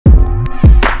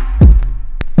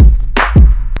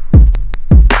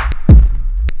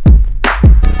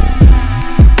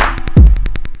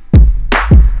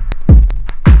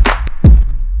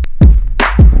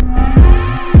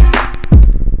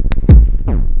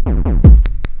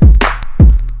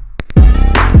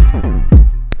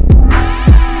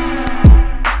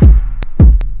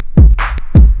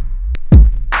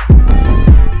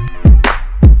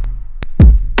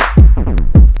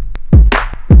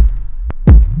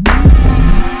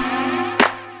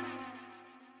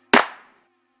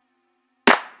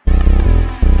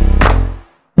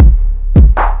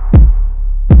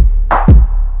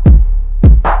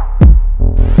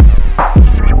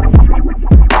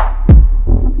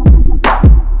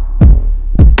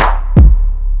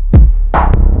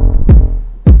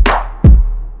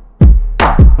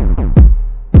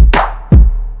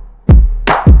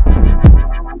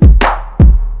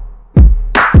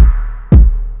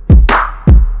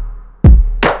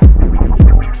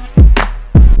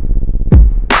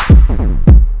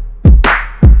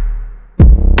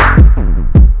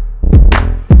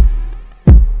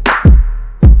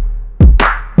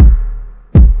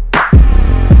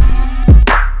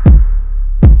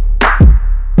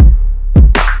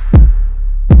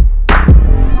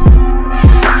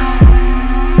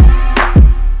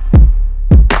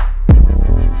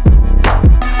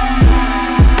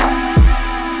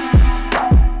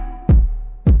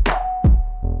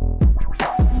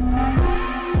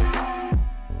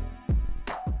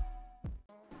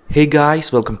Hey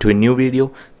guys, welcome to a new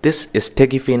video. This is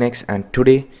Techie Phoenix and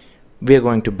today we are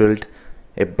going to build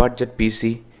a budget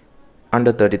PC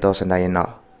under 30,000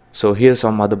 INR. So here's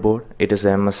our motherboard. It is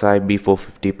the MSI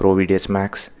B450 Pro VDS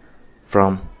Max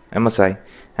from MSI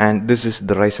and this is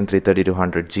the Ryzen 3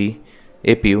 3200G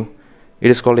APU. It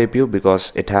is called APU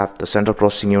because it have the central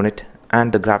processing unit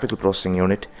and the graphical processing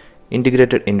unit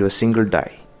integrated into a single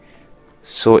die.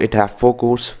 So it have 4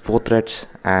 cores, 4 threads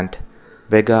and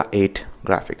Vega 8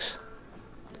 graphics.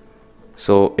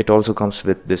 So it also comes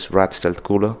with this Wrath Stealth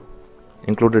cooler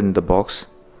included in the box.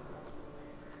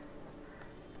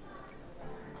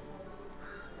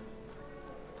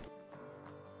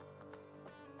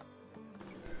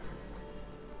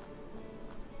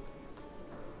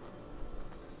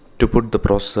 To put the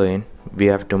processor in, we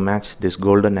have to match this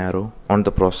golden arrow on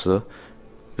the processor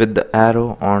with the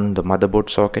arrow on the motherboard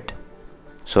socket.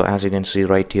 So as you can see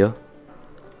right here,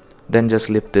 then just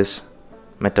lift this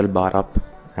metal bar up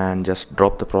and just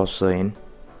drop the processor in.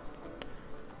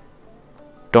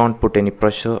 Don't put any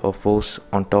pressure or force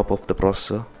on top of the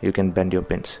processor, you can bend your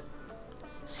pins.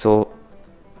 So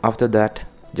after that,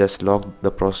 just lock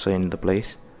the processor in the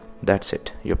place. That's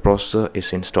it, your processor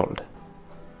is installed.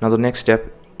 Now the next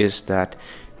step is that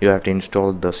you have to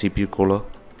install the CPU cooler.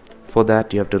 For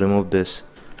that you have to remove this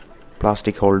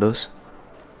plastic holders.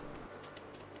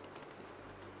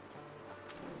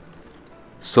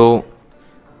 So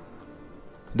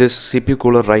this CPU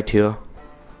cooler right here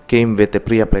came with a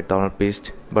pre-applied thermal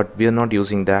paste, but we are not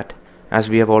using that as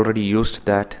we have already used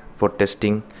that for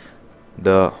testing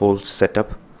the whole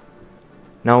setup.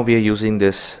 Now we are using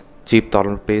this cheap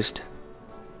thermal paste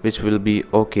which will be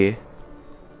okay.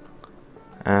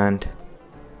 And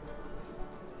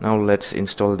now let's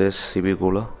install this CPU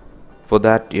cooler. For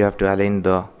that you have to align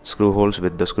the screw holes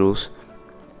with the screws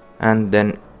and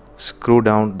then screw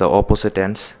down the opposite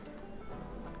ends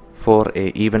for a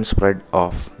even spread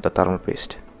of the thermal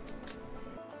paste.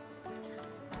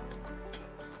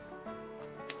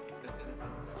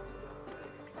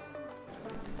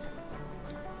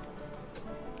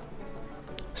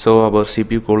 So our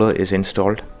CPU cooler is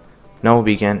installed. Now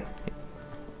we can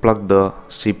plug the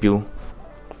CPU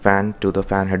fan to the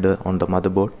fan header on the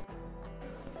motherboard.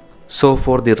 So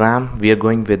for the RAM we are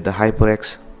going with the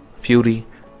HyperX Fury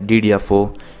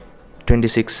DDR4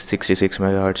 2666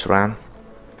 MHz RAM.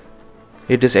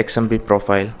 It is XMP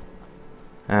profile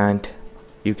and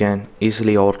you can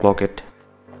easily overclock it.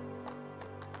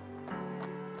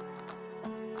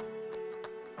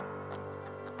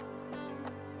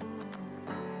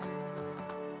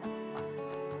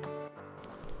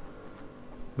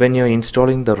 When you're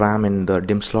installing the RAM in the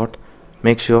DIMM slot,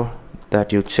 make sure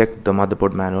that you check the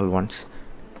motherboard manual once.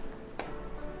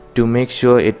 To make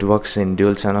sure it works in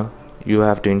dual channel, you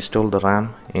have to install the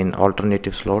RAM in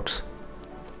alternative slots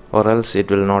or else it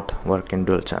will not work in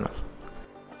dual channel.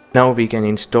 Now we can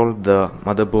install the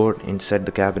motherboard inside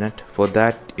the cabinet. For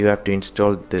that you have to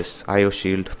install this IO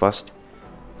shield first.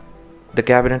 The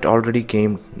cabinet already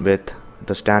came with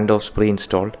the standoffs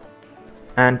pre-installed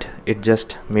and it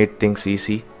just made things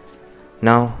easy.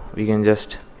 Now we can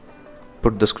just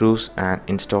put the screws and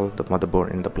install the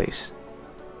motherboard in the place.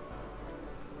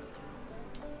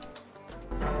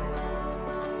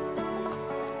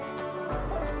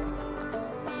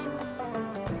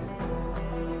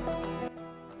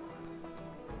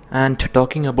 And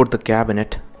talking about the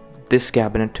cabinet, this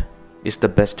cabinet is the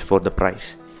best for the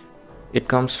price. It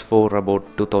comes for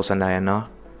about 2000 INR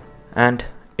and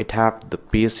it have the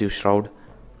PSU shroud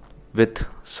with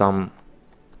some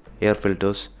air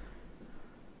filters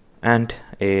and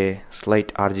a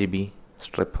slight RGB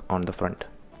strip on the front.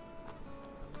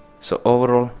 So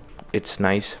overall it's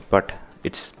nice, but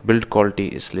its build quality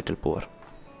is little poor.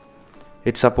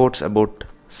 It supports about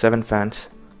 7 fans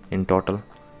in total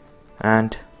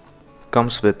and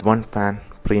comes with 1 fan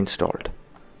pre-installed.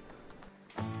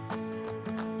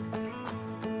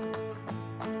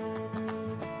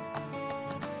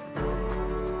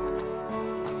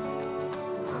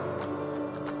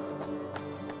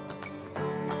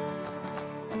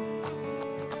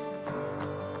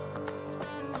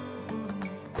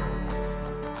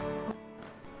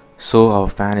 So our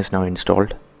fan is now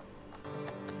installed.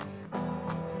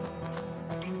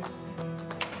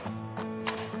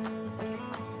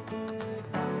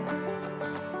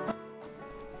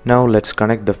 Now let's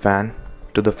connect the fan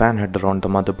to the fan header on the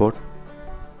motherboard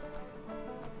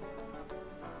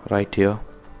right here.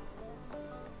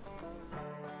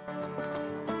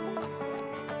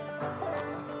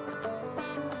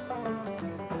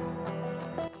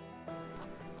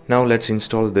 Now let's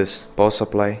install this power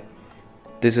supply.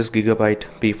 This is Gigabyte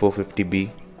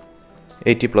P450B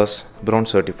 80 plus bronze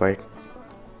certified,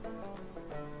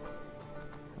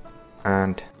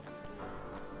 and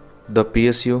the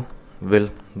PSU will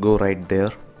go right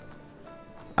there.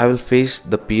 I will face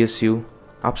the PSU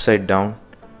upside down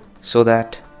so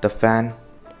that the fan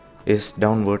is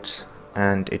downwards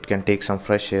and it can take some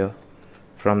fresh air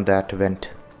from that vent.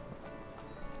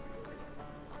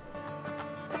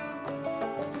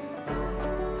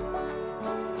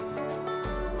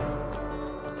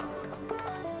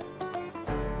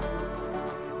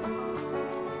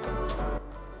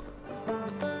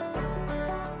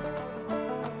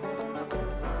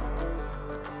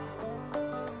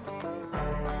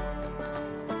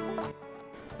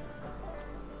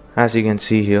 As you can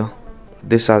see here,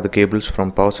 these are the cables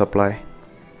from power supply,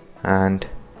 and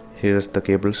here's the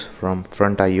cables from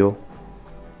front I/O.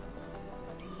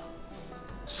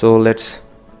 So let's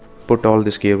put all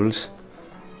these cables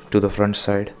to the front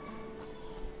side.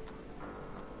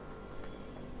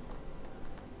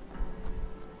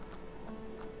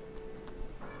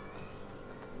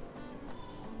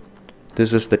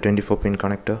 This is the 24 pin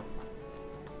connector.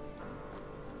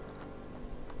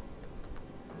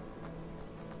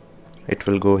 It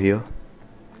will go here,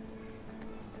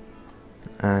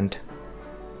 and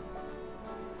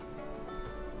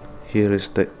here is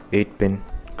the 8 pin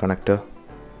connector.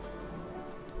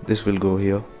 This will go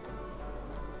here,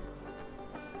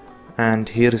 and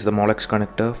here is the Molex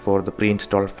connector for the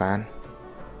pre-installed fan,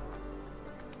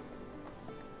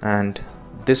 and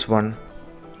this one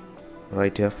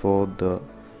right here for the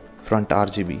front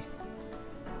RGB.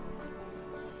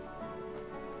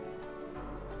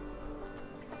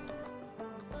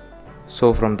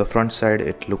 So from the front side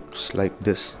it looks like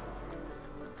this.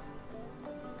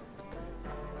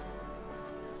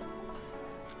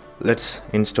 Let's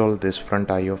install this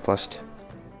front I/O first.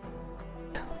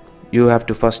 You have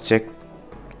to first check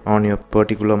on your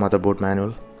particular motherboard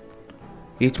manual.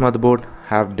 Each motherboard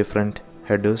have different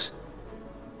headers,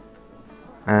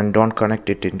 and don't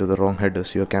connect it into the wrong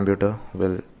headers. Your computer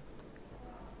will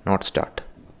not start.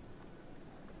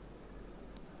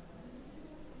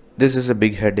 This is a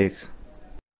big headache,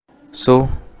 so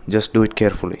just do it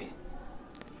carefully.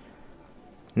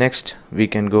 Next, we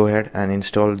can go ahead and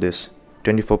install this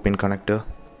 24 pin connector.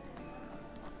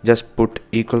 Just put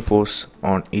equal force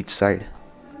on each side.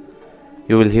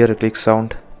 You will hear a click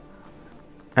sound,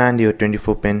 and your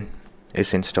 24 pin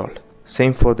is installed.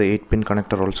 Same for the 8 pin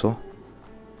connector also.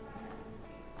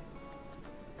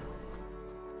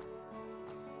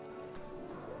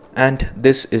 And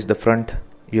this is the front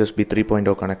USB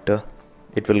 3.0 connector.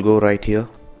 It will go right here,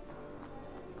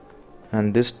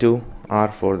 and these two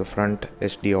are for the front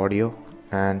SD audio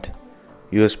and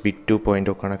USB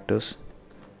 2.0 connectors.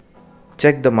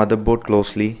 Check the motherboard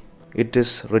closely. It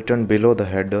is written below the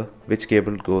header which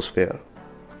cable goes where.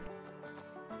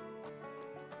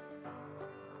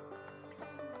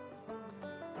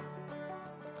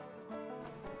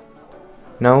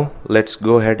 Now let's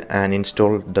go ahead and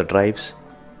install the drives.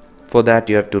 For that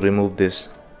you have to remove this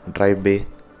drive bay.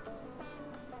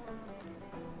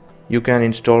 You can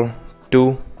install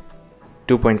two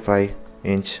 2.5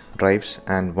 inch drives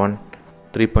and one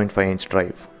 3.5 inch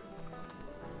drive.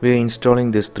 We are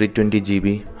installing this 320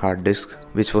 GB hard disk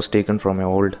which was taken from an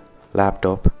old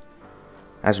laptop,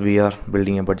 as we are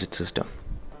building a budget system.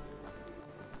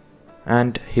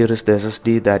 And here is the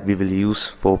SSD that we will use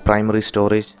for primary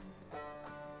storage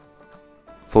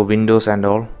for Windows and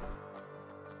all.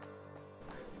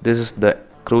 This is the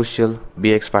crucial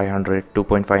BX500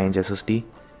 2.5 inch SSD.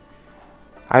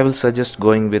 I will suggest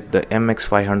going with the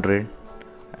MX500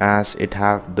 as it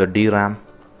have the Dram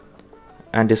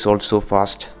and is also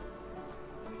fast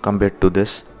compared to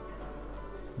this,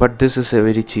 but this is a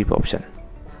very cheap option.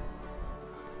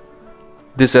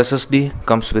 This SSD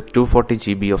comes with 240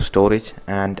 GB of storage,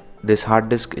 and this hard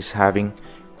disk is having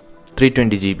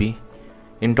 320 GB,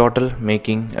 in total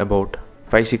making about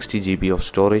 560 GB of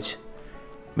storage,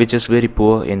 which is very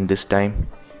poor in this time.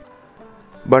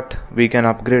 But we can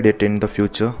upgrade it in the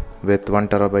future with 1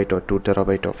 TB or 2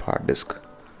 TB of hard disk.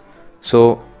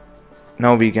 So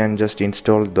now we can just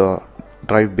install the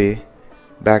drive bay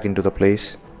back into the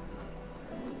place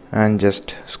and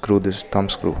just screw this thumb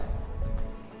screw.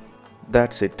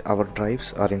 That's it, our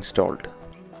drives are installed.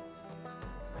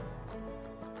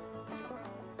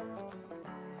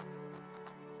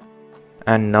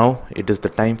 And now it is the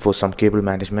time for some cable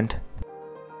management.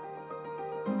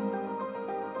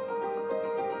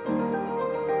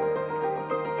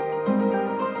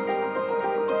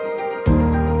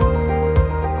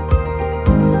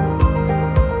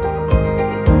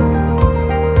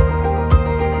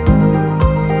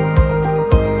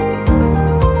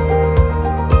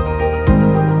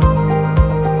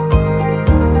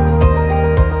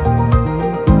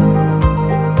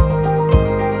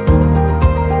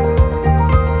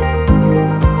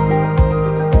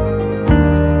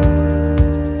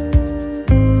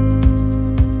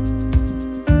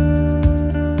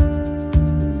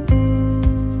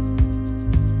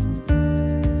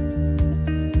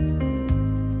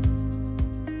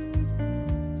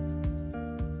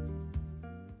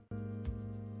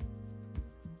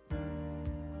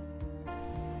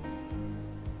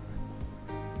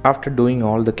 After doing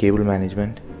all the cable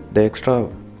management, the extra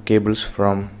cables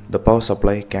from the power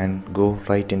supply can go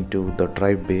right into the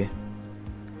drive bay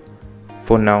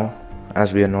for now,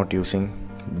 as we are not using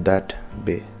that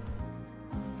bay.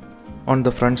 On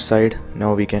the front side,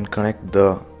 now we can connect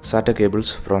the SATA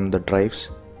cables from the drives,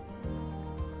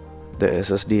 the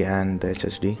SSD and the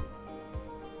HDD.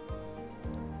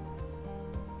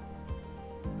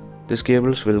 These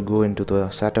cables will go into the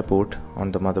SATA port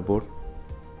on the motherboard.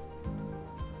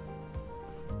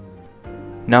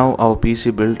 Now our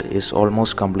PC build is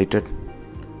almost completed.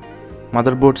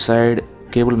 Motherboard side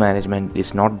cable management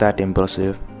is not that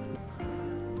impressive.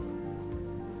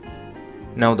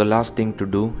 Now the last thing to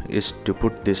do is to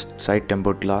put this side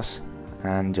tempered glass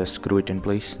and just screw it in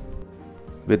place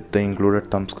with the included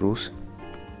thumb screws.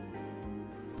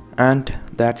 And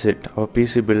that's it, our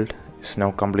PC build is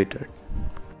now completed.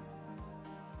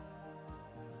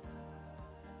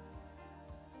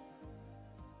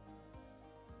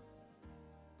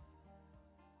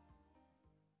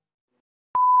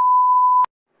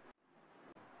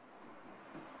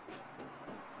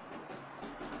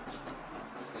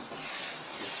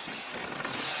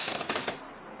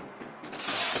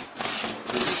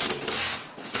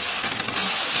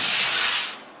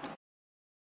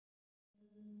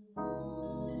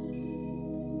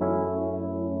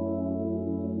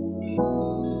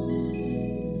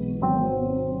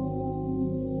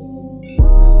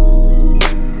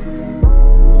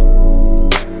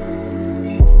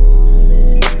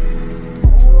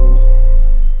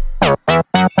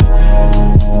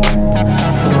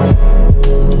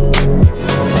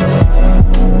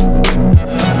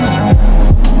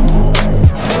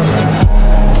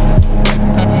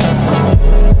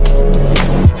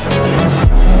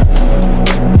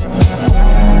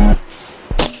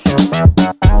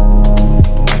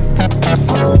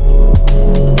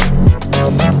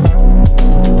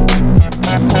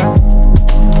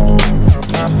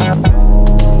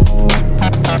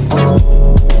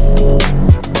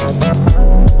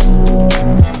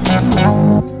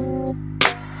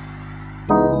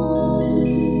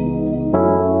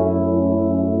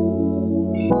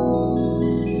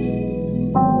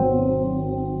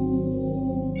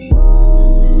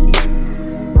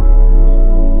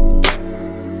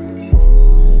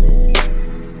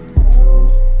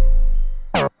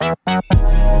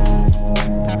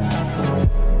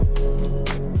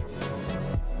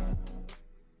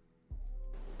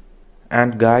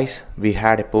 And guys, we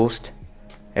had a post.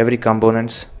 Every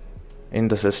components in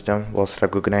the system was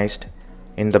recognized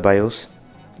in the BIOS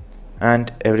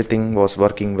and everything was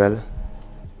working well.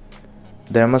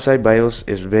 The MSI BIOS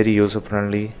is very user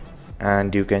friendly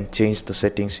and you can change the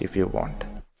settings if you want.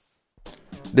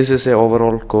 This is a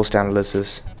overall cost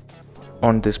analysis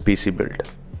on this PC build.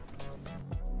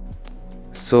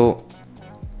 So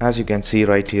as you can see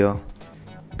right here,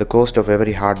 the cost of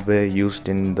every hardware used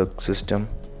in the system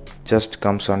just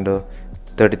comes under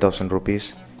 30,000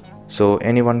 rupees. So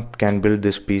anyone can build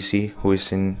this PC who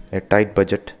is in a tight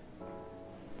budget.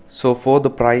 So for the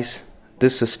price,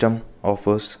 this system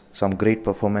offers some great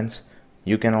performance.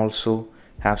 You can also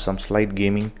have some slight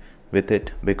gaming with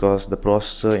it because the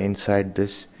processor inside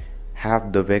this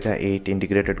have the Vega 8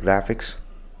 integrated graphics.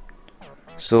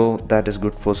 So that is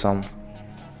good for some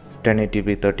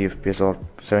 1080p 30 fps or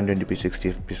 720p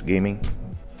 60 fps gaming.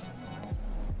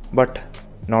 But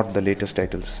not the latest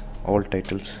titles, old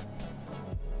titles.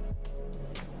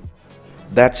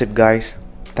 That's it guys.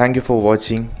 Thank you for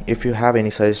watching. If you have any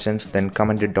suggestions, then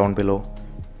comment it down below.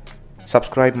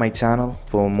 Subscribe my channel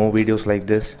for more videos like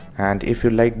this, and if you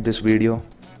liked this video,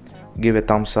 give a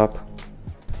thumbs up.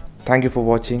 Thank you for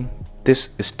watching. This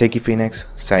is Techie Phoenix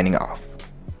signing off.